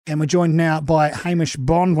And we're joined now by Hamish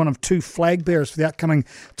Bond, one of two flag bearers for the upcoming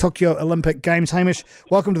Tokyo Olympic Games. Hamish,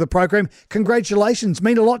 welcome to the program. Congratulations.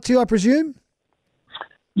 Mean a lot to you, I presume?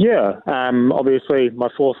 Yeah, obviously my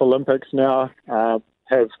fourth Olympics now.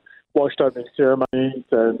 Have watched opening ceremonies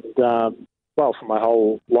and, well, for my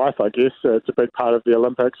whole life, I guess. It's a big part of the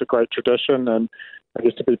Olympics, a great tradition, and I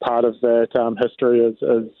guess to be part of that history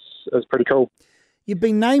is pretty cool. You've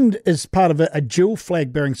been named as part of a dual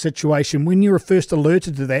flag-bearing situation. When you were first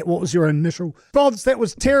alerted to that, what was your initial response? That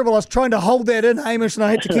was terrible. I was trying to hold that in, Hamish, and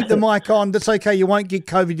I had to keep the mic on. That's okay. You won't get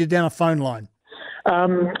COVID. You're down a phone line.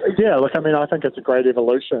 Yeah, look, I mean, I think it's a great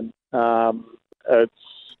evolution. I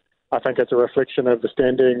think it's a reflection of the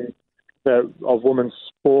standing of women's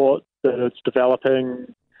sport that it's developing.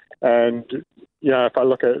 And, you know, if I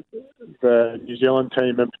look at the New Zealand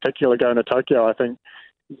team in particular going to Tokyo, I think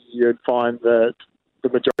you'd find that the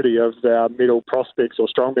majority of their medal prospects or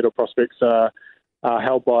strong medal prospects are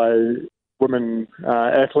held by women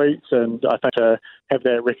athletes, and I think to have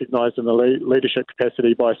that recognised in the leadership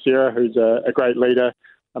capacity by Sarah, who's a great leader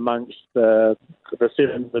amongst the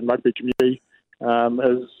sevens and rugby community,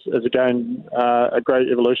 is again a great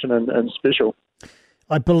evolution and special.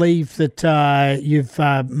 I believe that you've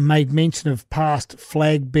made mention of past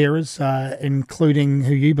flag bearers, including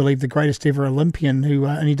who you believe the greatest ever Olympian, who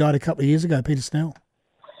only died a couple of years ago, Peter Snell.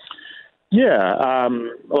 Yeah,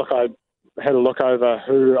 look, I had a look over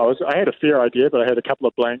who I had a fair idea, but I had a couple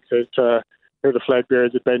of blanks as to who the flag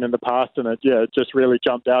bearers had been in the past, and it just really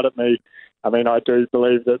jumped out at me. I mean, I do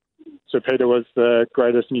believe that Sir Peter was the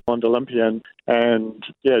greatest New Zealand Olympian, and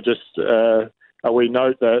just a wee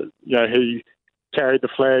note that he carried the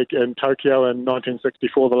flag in Tokyo in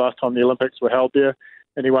 1964, the last time the Olympics were held there,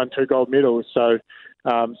 and he won 2 gold medals. So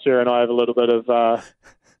Sarah and I have a little bit of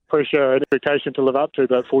pressure and expectation to live up to,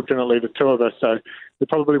 but fortunately the two of us, so we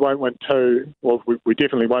probably won't win 2, well, we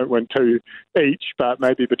definitely won't win 2 each, but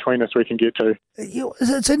maybe between us we can get 2.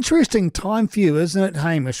 It's an interesting time for you, isn't it,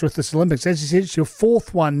 Hamish, with this Olympics? As you said, it's your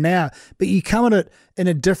 4th one now, but you come at it in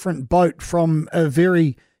a different boat from a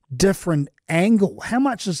very different angle. How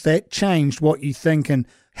much has that changed what you think and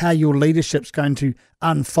how your leadership's going to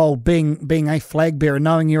unfold, being a flag bearer,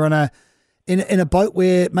 knowing you're in a boat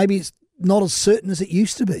where maybe it's not as certain as it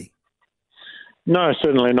used to be? No,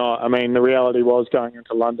 certainly not. I mean, the reality was going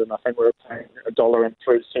into London, I think we were paying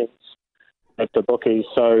 $1.03 at the bookies.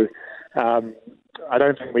 So I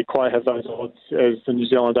don't think we quite have those odds as the New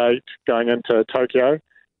Zealand 8 going into Tokyo.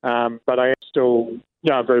 But I am still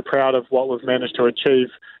very proud of what we've managed to achieve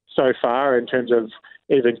so far in terms of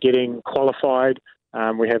even getting qualified.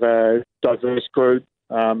 We have a diverse group,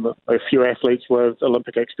 a few athletes with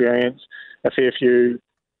Olympic experience, a fair few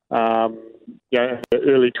in the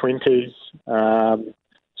early 20s.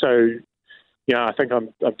 I think I'm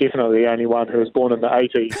definitely the only one who was born in the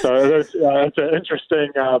 80s. So it's an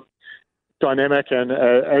interesting dynamic, and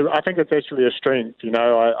I think it's actually a strength.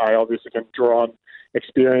 I obviously can draw on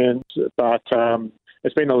experience, but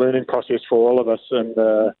it's been a learning process for all of us in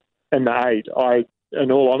the 8.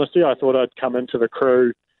 In all honesty, I thought I'd come into the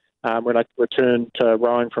crew when I returned to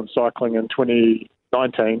rowing from cycling in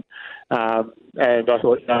 2019, and I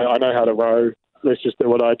thought, I know how to row. Let's just do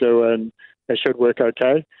what I do, and it should work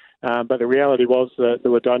okay. But the reality was that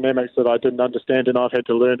there were dynamics that I didn't understand, and I've had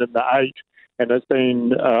to learn in the 8. And it's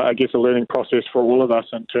been, I guess, a learning process for all of us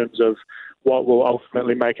in terms of what will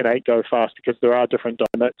ultimately make an 8 go fast, because there are different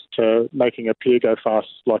dynamics to making a pair go fast,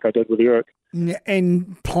 like I did with Eric.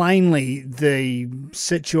 And plainly, the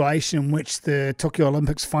situation in which the Tokyo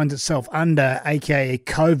Olympics finds itself under, aka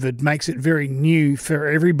COVID, makes it very new for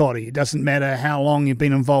everybody. It doesn't matter how long you've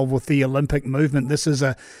been involved with the Olympic movement. This is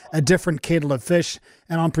a different kettle of fish,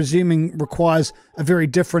 and I'm presuming requires a very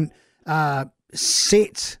different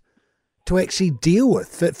set to actually deal with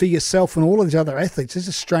for yourself and all of these other athletes. These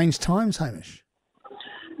are strange times, Hamish.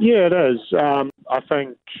 Yeah, it is. I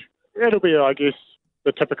think it'll be, I guess,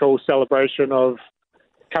 the typical celebration of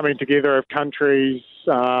coming together of countries,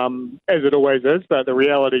 as it always is. But the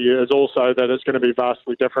reality is also that it's going to be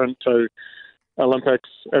vastly different to Olympics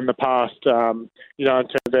in the past, in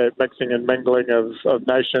terms of that mixing and mingling of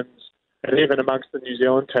nations, and even amongst the New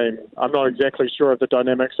Zealand team. I'm not exactly sure of the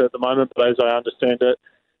dynamics at the moment, but as I understand it,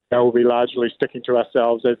 we'll be largely sticking to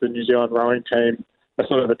ourselves as the New Zealand rowing team, a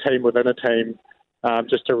sort of a team within a team,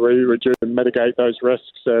 just to reduce and mitigate those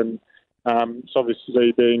risks. And it's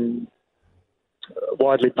obviously been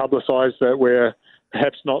widely publicised that we're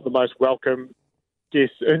perhaps not the most welcome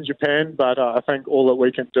guests in Japan, but I think all that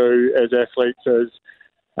we can do as athletes is,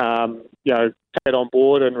 take it on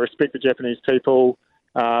board and respect the Japanese people,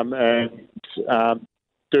 and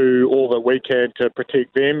do all that we can to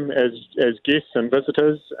protect them as guests and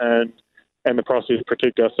visitors, and the process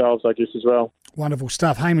protect ourselves, I guess, as well. Wonderful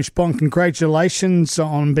stuff. Hamish Bond, congratulations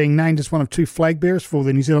on being named as one of 2 flag bearers for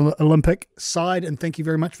the New Zealand Olympic side, and thank you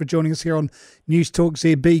very much for joining us here on News Talk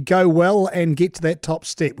ZB. Go well and get to that top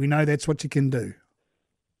step. We know that's what you can do.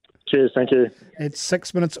 Cheers, thank you. It's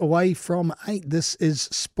 6 minutes away from 8. This is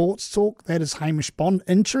Sports Talk. That is Hamish Bond.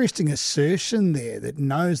 Interesting assertion there that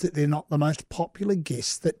knows that they're not the most popular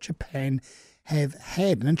guests that Japan have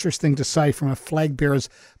had. And interesting to say from a flag bearer's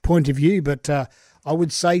point of view, but I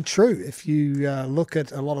would say true. If you look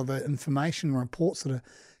at a lot of the information reports that are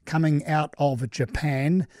coming out of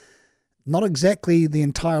Japan, not exactly the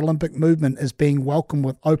entire Olympic movement is being welcomed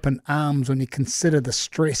with open arms when you consider the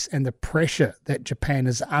stress and the pressure that Japan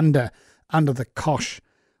is under the cosh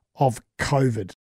of COVID.